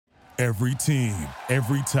Every team,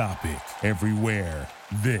 every topic, everywhere.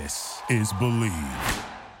 This is Believe.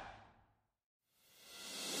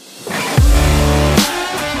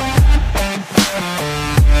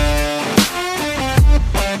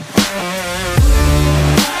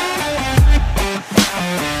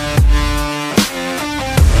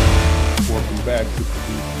 Welcome back to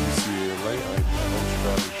Believe UCLA. I'm your host,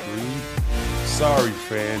 Travis Reed. Sorry,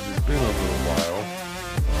 fans, it's been a little while,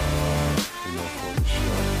 for the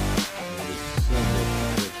show. There's so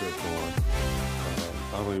much to catch up on.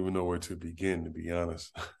 I don't even know where to begin, to be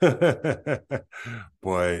honest.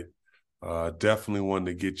 But definitely wanted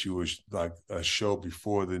to get you a show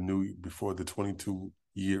before the 22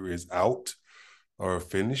 year is out or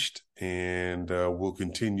finished, and we'll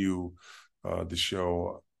continue the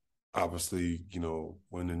show. Obviously,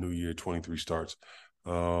 when the new year 23 starts.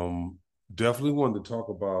 Definitely wanted to talk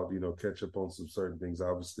about, catch up on some certain things.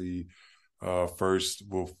 Obviously, first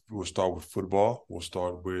we'll start with football. We'll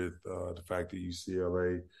start with the fact that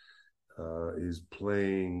UCLA is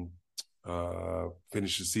playing,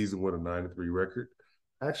 finished the season with a 9-3 record.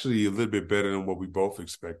 Actually, a little bit better than what we both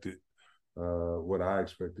expected. What I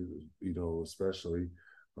expected, especially.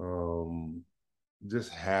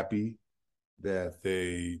 Just happy that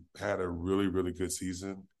they had a really, really good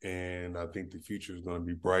season, and I think the future is going to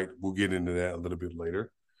be bright. We'll get into that a little bit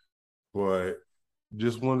later. But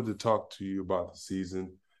just wanted to talk to you about the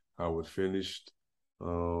season, how it finished. I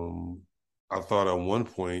thought at one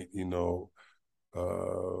point,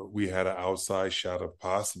 we had an outside shot of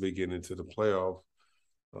possibly getting into the playoff,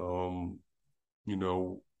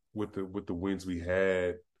 with the wins we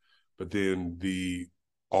had. But then the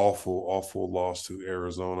awful loss to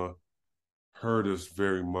Arizona hurt us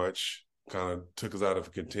very much, kind of took us out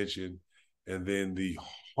of contention. And then the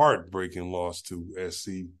heartbreaking loss to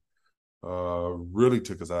SC really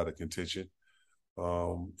took us out of contention.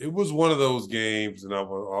 It was one of those games, and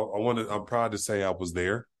I'm proud to say I was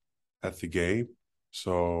there at the game.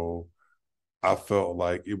 So I felt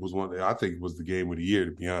like it was I think it was the game of the year,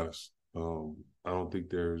 to be honest. I don't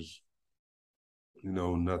think there's,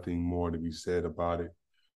 nothing more to be said about it.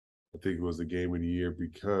 I think it was the game of the year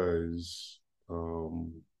because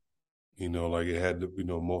it had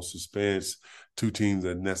most suspense, two teams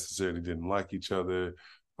that necessarily didn't like each other.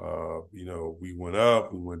 We went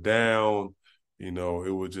up, we went down. It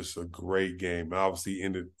was just a great game. Obviously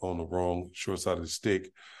ended on the wrong short side of the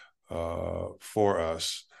stick for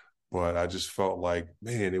us. But I just felt like,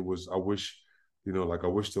 man, I wish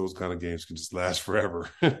those kind of games could just last forever.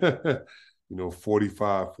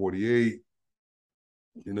 45-48.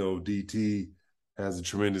 DT has a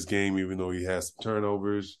tremendous game, even though he has some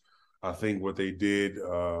turnovers. I think what they did,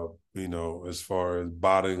 as far as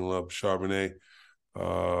bottling up Charbonnet,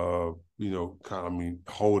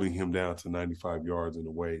 holding him down to 95 yards in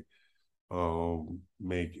a way,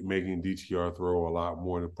 making DTR throw a lot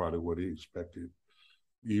more than probably what he expected.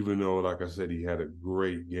 Even though, like I said, he had a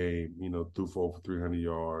great game, threw for over 300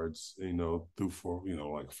 yards, threw for,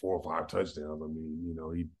 like 4 or 5 touchdowns. I mean,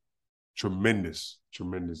 he tremendous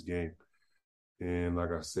game. And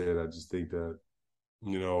like I said, I just think that,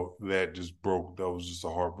 that was just a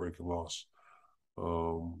heartbreaking loss.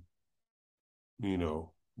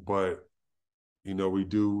 But, we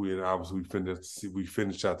do, and obviously we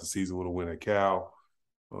finished out the season with a win at Cal.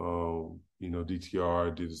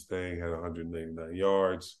 DTR did his thing, had 189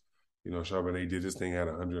 yards. Charbonnet did his thing, had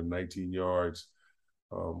 119 yards.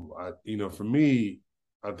 For me,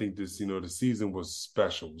 I think this, the season was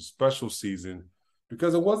special. Special season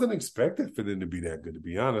because it wasn't expected for them to be that good, to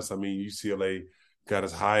be honest. I mean, UCLA got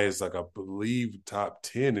as high as, I believe, top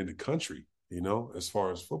 10 in the country, as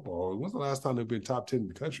far as football. When's the last time they've been top 10 in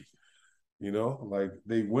the country?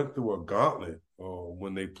 They went through a gauntlet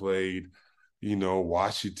when they played,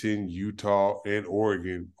 Washington, Utah, and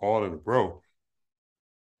Oregon all in a row.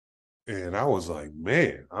 And I was like,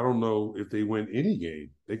 man, I don't know if they win any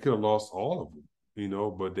game. They could have lost all of them.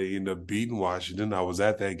 But they end up beating Washington. I was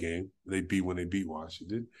at that game. They beat when they beat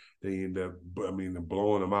Washington. They end up,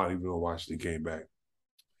 blowing them out, even though Washington came back.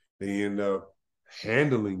 They end up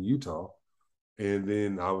handling Utah, and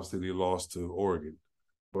then obviously they lost to Oregon.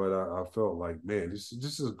 But I felt like, man, this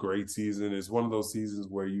is a great season. It's one of those seasons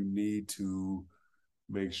where you need to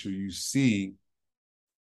make sure you see,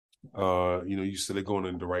 you see they're going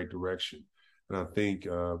in the right direction. And I think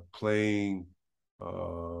playing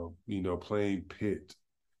Pitt,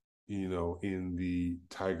 in the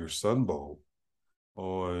Tiger Sun Bowl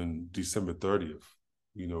on December 30th.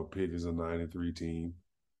 Pitt is a 9-3 team,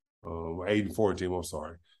 8-4 team. I'm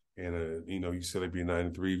sorry, and you said they'd be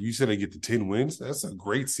 9-3. If you said they get to 10 wins, that's a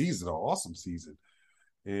great season, an awesome season.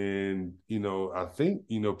 And, I think,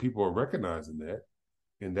 people are recognizing that.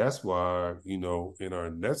 And that's why, in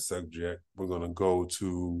our next subject, we're going to go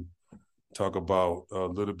to talk about a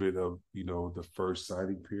little bit of, the first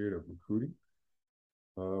signing period of recruiting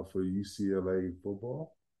for UCLA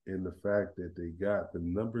football and the fact that they got the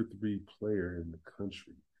number 3 player in the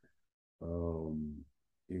country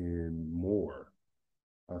and more.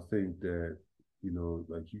 I think that,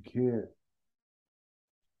 like you can't,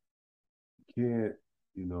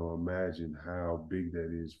 imagine how big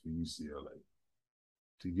that is for UCLA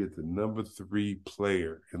to get the number 3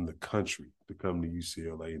 player in the country to come to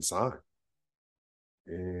UCLA and sign.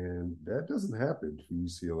 And that doesn't happen for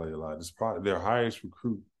UCLA a lot. It's probably their highest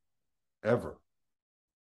recruit ever.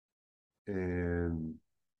 And,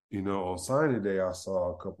 on signing day, I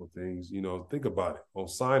saw a couple of things. Think about it. On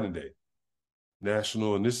signing day,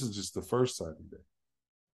 national, and this is just the first signing day.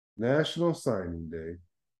 National signing day,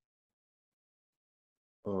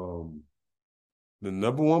 the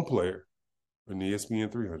number 1 player in the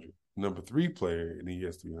ESPN 300, number 3 player in the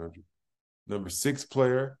ES 300, number 6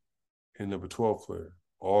 player, and number 12 player,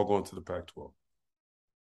 all going to the Pac-12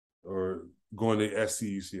 or going to SC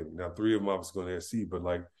UCLA. Now, 3 of them obviously going to SC, but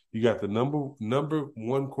like you got the number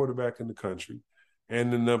 1 quarterback in the country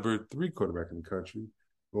and the number 3 quarterback in the country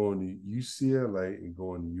going to UCLA and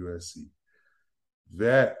going to USC.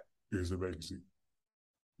 That is amazing.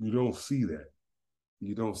 You don't see that.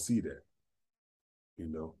 You don't see that.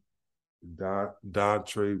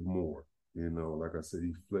 Dontre Moore, like I said,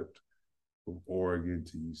 he flipped from Oregon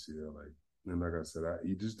to UCLA. And like I said,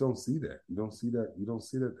 you just don't see that. You don't see that. You don't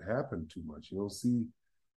see that happen too much. You don't see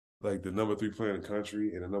like the number 3 player in the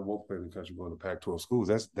country and the number 1 player in the country going to Pac-12 schools.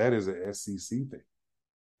 That is an SEC thing,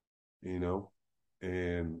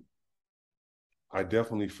 and I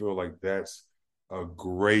definitely feel like that's a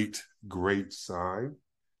great, great sign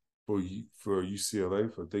for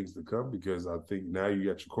UCLA for things to come, because I think now you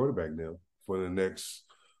got your quarterback now for the next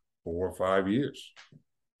 4 or 5 years.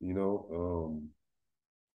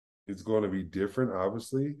 It's going to be different,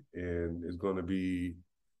 obviously, and it's going to be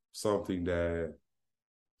something that,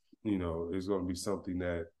 is going to be something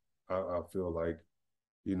that I feel like,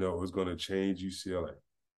 is going to change UCLA,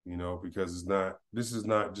 because this is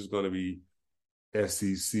not just going to be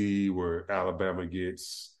SEC where Alabama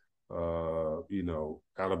gets,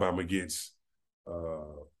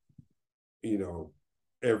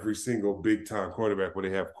 every single big time quarterback where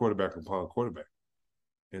they have quarterback upon quarterback.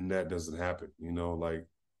 And that doesn't happen, like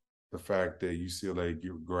the fact that UCLA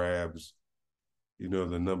grabs, the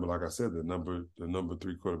number, like I said, the number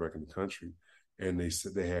 3 quarterback in the country. And they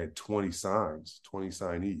said they had 20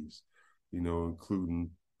 signees,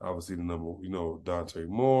 including obviously the number, Dontre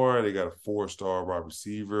Moore. They got a 4-star wide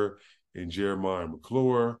receiver in Jeremiah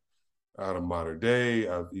McClure out of Mater Dei.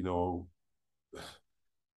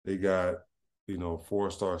 They got,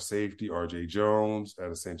 4-star safety RJ Jones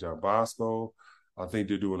out of St. John Bosco. I think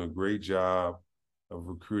they're doing a great job of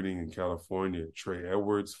recruiting in California. Trey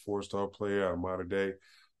Edwards, 4-star player out of Mater Dei.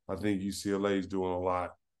 I think UCLA is doing a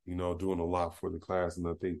lot for the class. And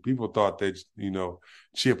I think people thought that,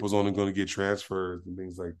 Chip was only going to get transfers and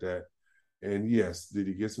things like that. And yes, did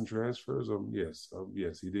he get some transfers? Yes,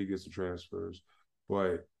 he did get some transfers.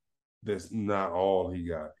 But that's not all he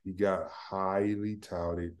got. He got highly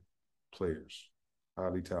touted players.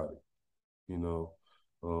 Highly touted.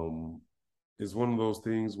 It's one of those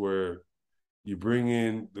things where you bring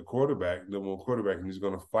in the quarterback, the one quarterback, and he's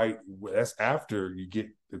going to fight. That's after you get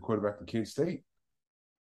the quarterback from Kent State.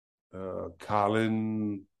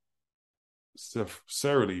 Colin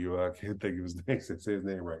Serity, I can't think of his name. Say his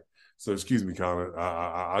name right. So excuse me, Colin.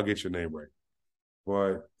 I'll get your name right.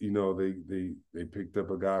 But they picked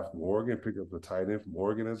up a guy from Oregon, picked up a tight end from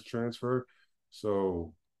Oregon as a transfer.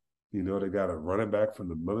 So they got a running back from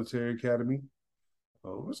the military academy.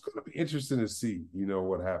 It's going to be interesting to see,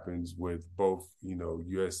 what happens with both,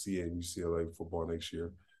 USC and UCLA football next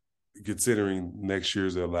year, considering next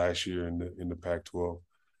year's their last year in the Pac-12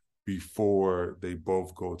 before they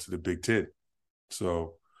both go to the Big Ten.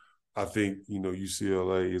 So I think,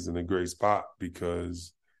 UCLA is in a great spot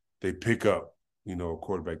because they pick up, a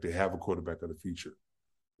quarterback. They have a quarterback of the future,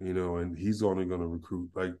 and he's only going to recruit.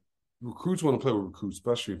 Like, recruits want to play with recruits,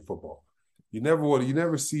 especially in football. You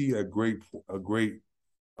never see a great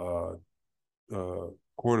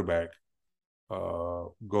quarterback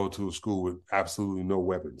go to a school with absolutely no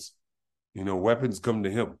weapons. Weapons come to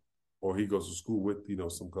him, or he goes to school with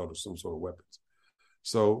some sort of weapons.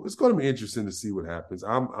 So it's going to be interesting to see what happens.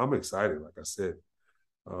 I'm excited, like I said.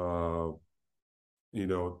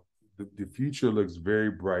 The future looks very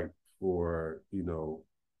bright for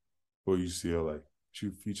UCLA.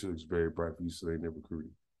 Future looks very bright for UCLA in their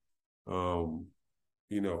recruiting. Um,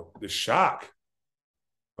 the shock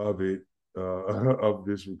of it, of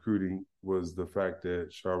this recruiting was the fact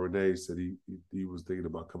that Charbonnet said he was thinking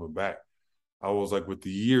about coming back. I was like, with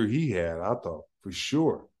the year he had, I thought for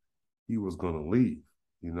sure he was going to leave.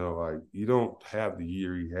 Like you don't have the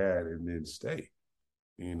year he had and then stay.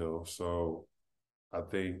 So I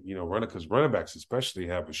think because running backs especially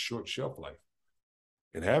have a short shelf life,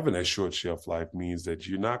 and having that short shelf life means that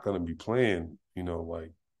you're not going to be playing,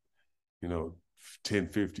 like you know 10,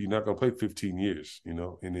 50. You're not going to play 15 years, in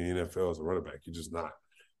the NFL as a running back. You're just not.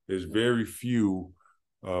 There's very few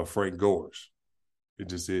Frank Gores. It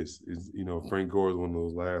just is. Frank Gore is one of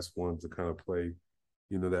those last ones to kind of play,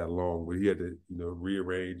 that long. But he had to,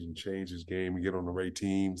 rearrange and change his game and get on the right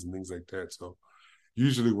teams and things like that. So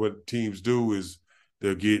usually what teams do is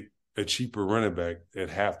they'll get a cheaper running back at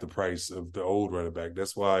half the price of the old running back.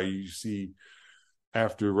 That's why you see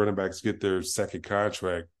after running backs get their second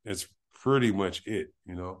contract, it's pretty much it,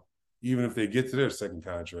 Even if they get to their second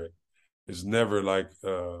contract, it's never like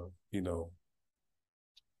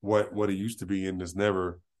what it used to be, and there's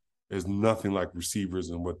nothing like receivers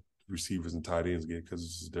and what receivers and tight ends get because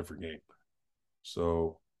it's just a different game.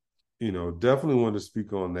 So, definitely wanted to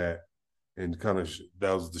speak on that, and kind of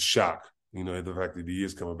that was the shock, the fact that he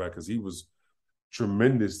is coming back because he was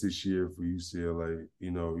tremendous this year for UCLA.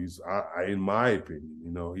 He's in my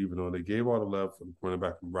opinion, even though they gave all the love for the running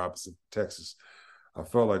back from Robinson, Texas, I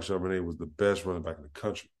felt like Charbonnet was the best running back in the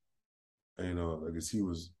country. Because he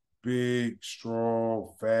was big,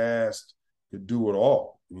 strong, fast, could do it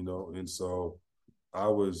all, And so I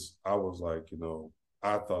was like,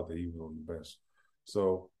 I thought that he was on the best.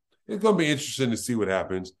 So it's gonna be interesting to see what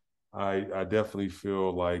happens. I definitely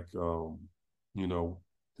feel like the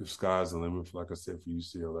sky's the limit, like I said, for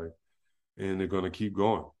UCLA. And they're gonna keep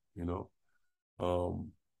going, you know.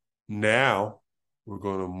 Now we're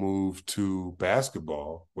gonna move to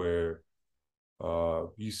basketball where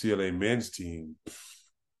UCLA men's team,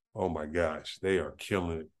 oh my gosh, they are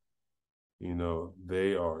killing it.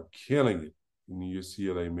 They are killing it in the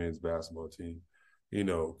UCLA men's basketball team.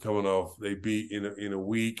 Coming off, they beat in a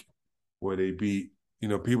week where they beat,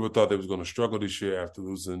 people thought they was going to struggle this year after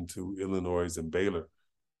losing to Illinois and Baylor.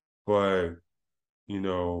 But,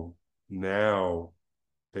 now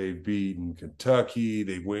they've beaten Kentucky.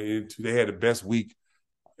 They had the best week,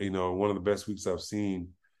 one of the best weeks I've seen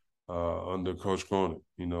under Coach Cronin.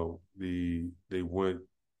 They went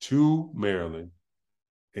to Maryland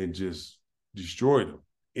and just destroyed them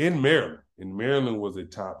in Maryland. And Maryland was a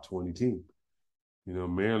top 20 team.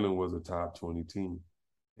 Maryland was a top 20 team.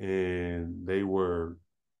 And they were,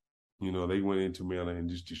 they went into Maryland and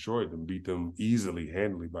just destroyed them, beat them easily,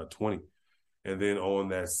 handily by 20. And then on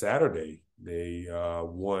that Saturday, they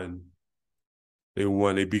won.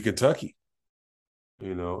 They beat Kentucky.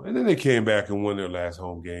 And then they came back and won their last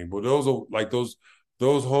home game. But those are like those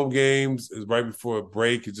home games is right before a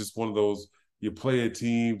break. It's just one of those, you play a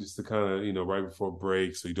team just to kind of, right before a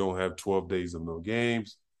break, so you don't have 12 days of no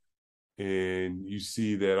games. And you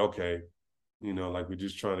see that, okay, like we're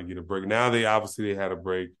just trying to get a break. Now they had a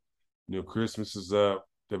break. Christmas is up.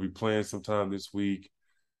 They'll be playing sometime this week,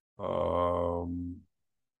 to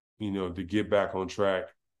get back on track,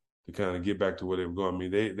 to kind of get back to where they were going. I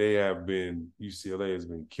mean, UCLA has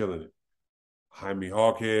been killing it. Jaime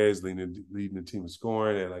Hawkes leading the team in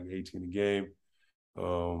scoring at like 18 a game.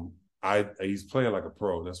 He's playing like a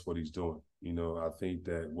pro. That's what he's doing. I think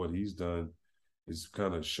that what he's done is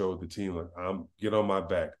kind of showed the team, like, get on my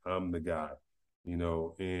back. I'm the guy,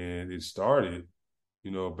 and it started,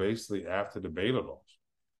 basically after the Baylor loss.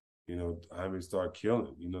 Jaime started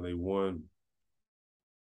killing. They won.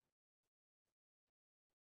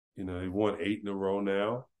 They won 8 in a row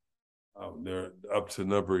now. They're up to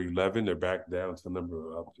number 11. They're back down to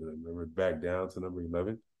number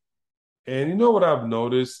 11. And what I've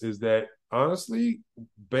noticed is that, honestly,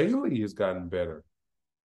 Bailey has gotten better.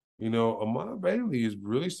 Amon Bailey is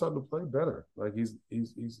really starting to play better. Like he's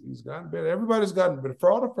gotten better. Everybody's gotten better.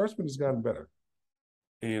 For all the freshmen, has gotten better.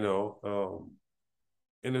 And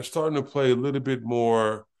they're starting to play a little bit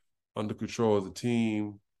more under control of the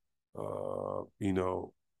team.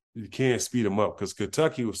 You can't speed them up because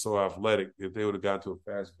Kentucky was so athletic. If they would have gotten to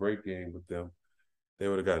a fast break game with them, they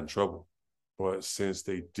would have gotten in trouble. But since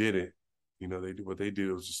they didn't, what they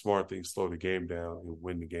did was a smart thing: slow the game down and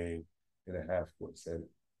win the game in a half-court setting.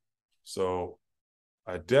 So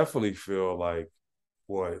I definitely feel like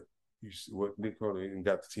what Nick Cronin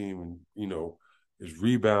got the team, and is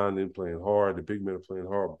rebounding, playing hard. The big men are playing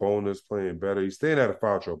hard. Bonus playing better. He's staying out of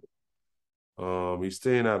foul trouble. He's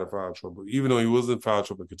staying out of foul trouble, even though he was in foul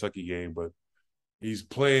trouble in the Kentucky game. But he's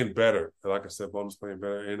playing better. Like I said, Bonus playing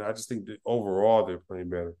better, and I just think that overall they're playing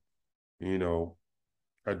better. You know,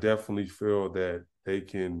 I definitely feel that they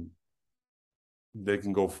can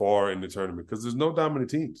go far in the tournament because there's no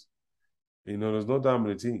dominant teams. There's no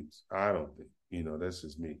dominant teams. I don't think. That's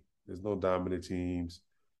just me. There's no dominant teams.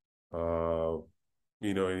 Uh,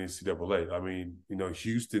 in NCAA. I mean,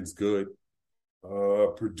 Houston's good.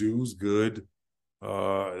 Purdue's good.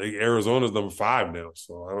 I think Arizona's number 5 now.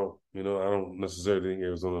 So I don't necessarily think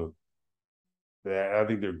Arizona. I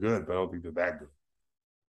think they're good, but I don't think they're that good.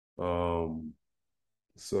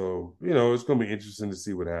 So it's going to be interesting to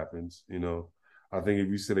see what happens. I think if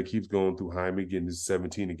you said it keeps going through Hyman, getting to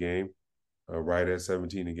 17 a game, right at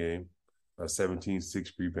 17 a game, 17,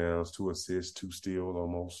 6 rebounds, 2 assists, 2 steals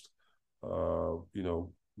almost. A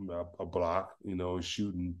block. Is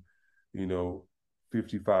shooting,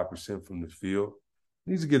 55% from the field.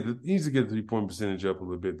 Needs to get the 3-point percentage up a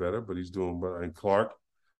little bit better, but he's doing better. And Clark,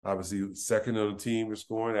 obviously, second on the team in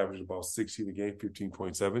scoring, averaging about 16 a game,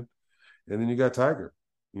 15.7. And then you got Tiger,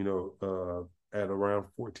 at around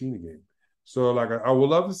 14 a game. So, I would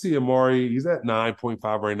love to see Amari. He's at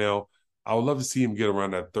 9.5 right now. I would love to see him get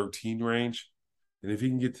around that 13 range. And if he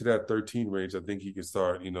can get to that 13 range, I think he can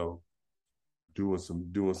start, doing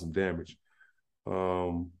some damage.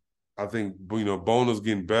 I think Bono's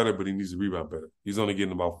getting better, but he needs to rebound better. He's only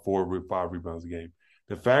getting about 4 or 5 rebounds a game.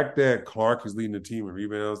 The fact that Clark is leading the team in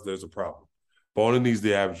rebounds, there's a problem. Bono needs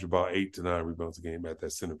to average about 8 to 9 rebounds a game at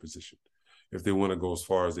that center position if they want to go as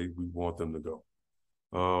far as we want them to go.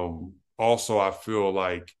 Also, I feel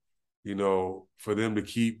like, for them to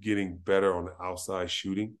keep getting better on the outside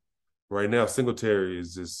shooting. Right now, Singleton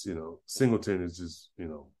is just,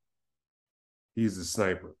 he's a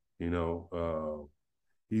sniper,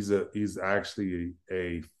 He's actually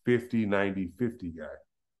a 50, 90, 50 guy.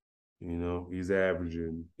 He's at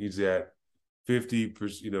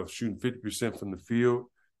 50%, shooting 50% from the field,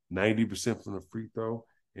 90% from the free throw,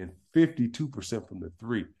 and 52% from the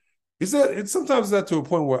three. It's sometimes that to a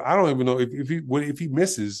point where I don't even know if he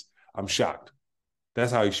misses, I'm shocked.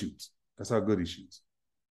 That's how he shoots. That's how good he shoots.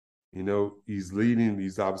 He's leading.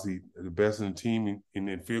 He's obviously the best in the team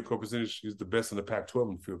in field goal percentage. He's the best in the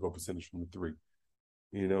Pac-12 in field goal percentage from the three.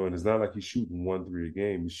 And it's not like he's shooting 1 3 a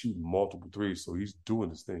game. He's shooting multiple threes, so he's doing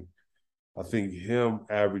his thing. I think him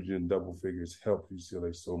averaging double figures helped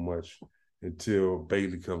UCLA so much until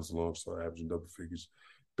Bailey comes along, start averaging double figures.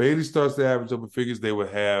 Bailey starts to average double figures, they would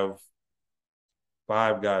have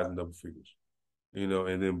 5 guys in double figures,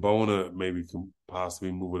 and then Bona maybe can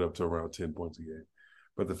possibly move it up to around 10 points a game.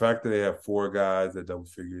 But the fact that they have 4 guys at double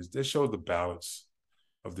figures, that shows the balance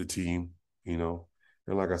of the team,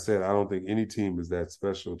 And like I said, I don't think any team is that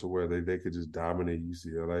special to where they could just dominate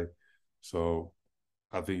UCLA. So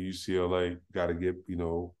I think UCLA got to get,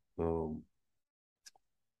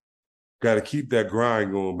 got to keep that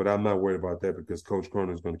grind going. But I'm not worried about that because Coach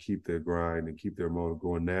Cronin is going to keep their grind and keep their motor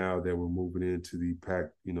going. Now that we're moving into the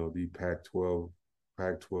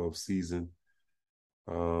Pac-12 season,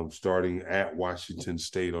 starting at Washington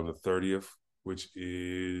State on the 30th, which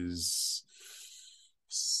is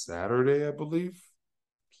Saturday, I believe.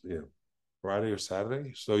 Yeah, Friday or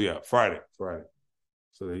Saturday. So yeah, Friday.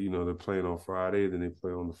 So they're playing on Friday, then they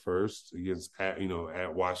play on the 1st against at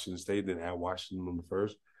Washington State, then at Washington on the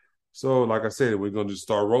 1st. So like I said, we're gonna just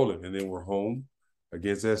start rolling, and then we're home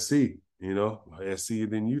against SC. SC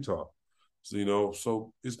and then Utah. So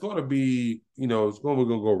so it's gonna be we're gonna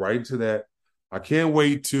go right into that. I can't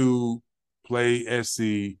wait to play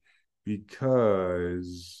SC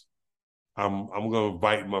because I'm gonna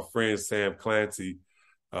invite my friend Sam Clancy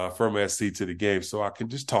from SC to the game, so I can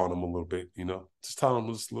just taunt him a little bit, just taunt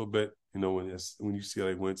him just a little bit, when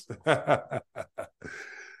UCLA wins.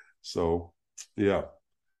 So, yeah.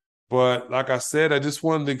 But like I said, I just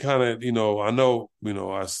wanted to kind of, I know,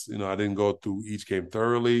 I didn't go through each game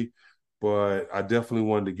thoroughly, but I definitely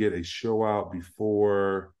wanted to get a show out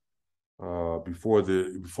before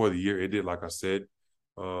the year ended, like I said.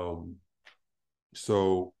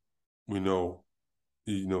 So,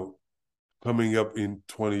 coming up in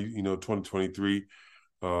 2023,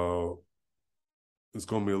 it's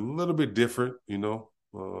going to be a little bit different,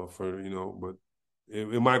 but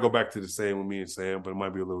it might go back to the same with me and Sam, but it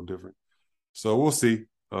might be a little different. So we'll see.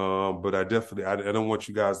 But I don't want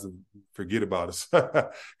you guys to forget about us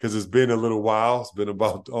because it's been a little while. It's been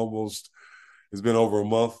it's been over a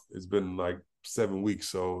month. It's been like 7 weeks.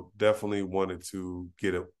 So definitely wanted to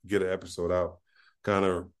get an episode out, kind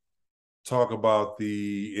of talk about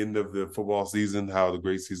the end of the football season, how the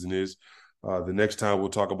great season is. The next time we'll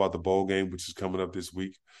talk about the bowl game, which is coming up this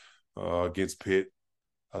week against Pitt.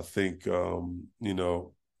 I think,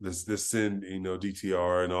 let's send,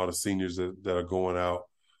 DTR and all the seniors that are going out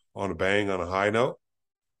on a bang, on a high note.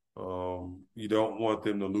 You don't want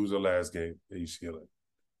them to lose their last game at UCLA.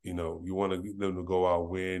 You want them to go out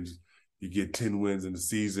wins. You get 10 wins in the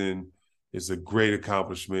season. It's a great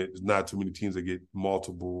accomplishment. There's not too many teams that get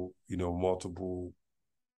multiple. I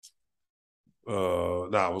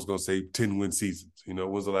was going to say 10-win seasons.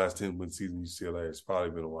 When's the last 10-win season in UCLA? It's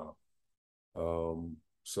probably been a while.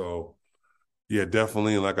 So, yeah,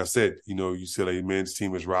 definitely. And like I said, UCLA men's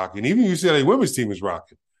team is rocking. Even UCLA women's team is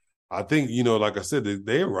rocking. I think, like I said,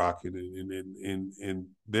 they're rocking and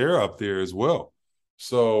they're up there as well.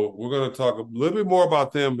 So we're going to talk a little bit more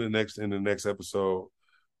about them in the next episode.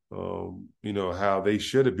 How they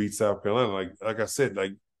should have beat South Carolina. Like I said,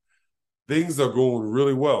 things are going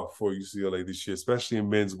really well for UCLA this year, especially in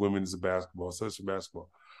men's, women's basketball, especially basketball.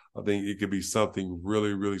 I think it could be something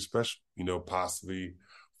really, really special, possibly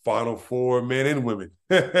Final Four men and women,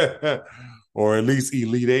 or at least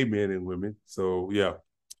Elite Eight men and women. So, yeah.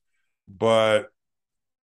 But I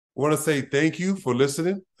want to say thank you for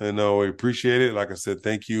listening, and we appreciate it. Like I said,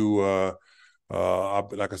 thank you.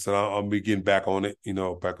 Like I said, I'll be getting back on it,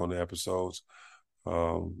 back on the episodes.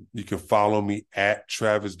 You can follow me at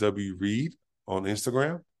Travis W. Reed on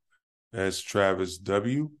Instagram. That's Travis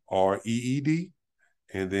W. R-E-E-D.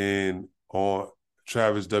 And then on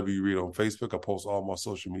Travis W. Reed on Facebook. I post all my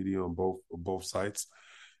social media on both sites.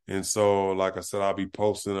 And so, like I said, I'll be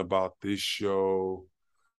posting about this show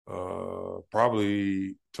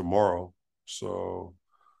probably tomorrow. So,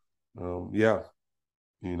 yeah,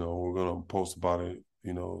 we're going to post about it,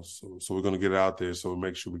 so we're going to get it out there. So we'll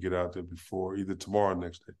make sure we get out there before either tomorrow or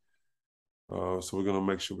next day. So we're going to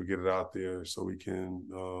make sure we get it out there so we can,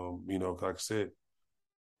 like I said,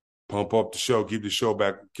 pump up the show, get the show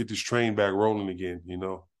back, get this train back rolling again,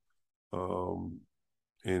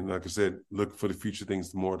 and like I said, look for the future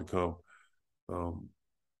things, more to come.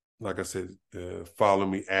 Like I said, follow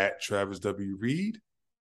me at Travis W. Reed.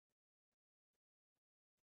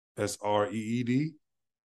 That's R-E-E-D.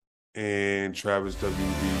 And Travis W. Reed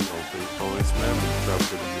on Instagram. And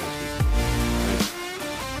Travis W. Reed on Facebook.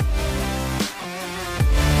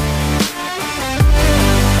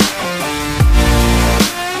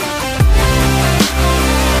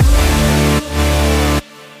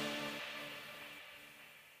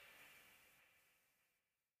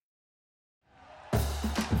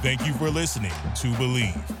 Thank you for listening to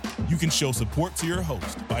Believe. You can show support to your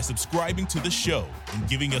host by subscribing to the show and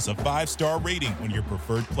giving us a 5-star rating on your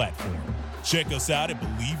preferred platform. Check us out at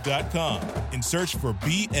Believe.com and search for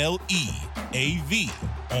BLEAV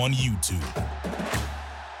on YouTube.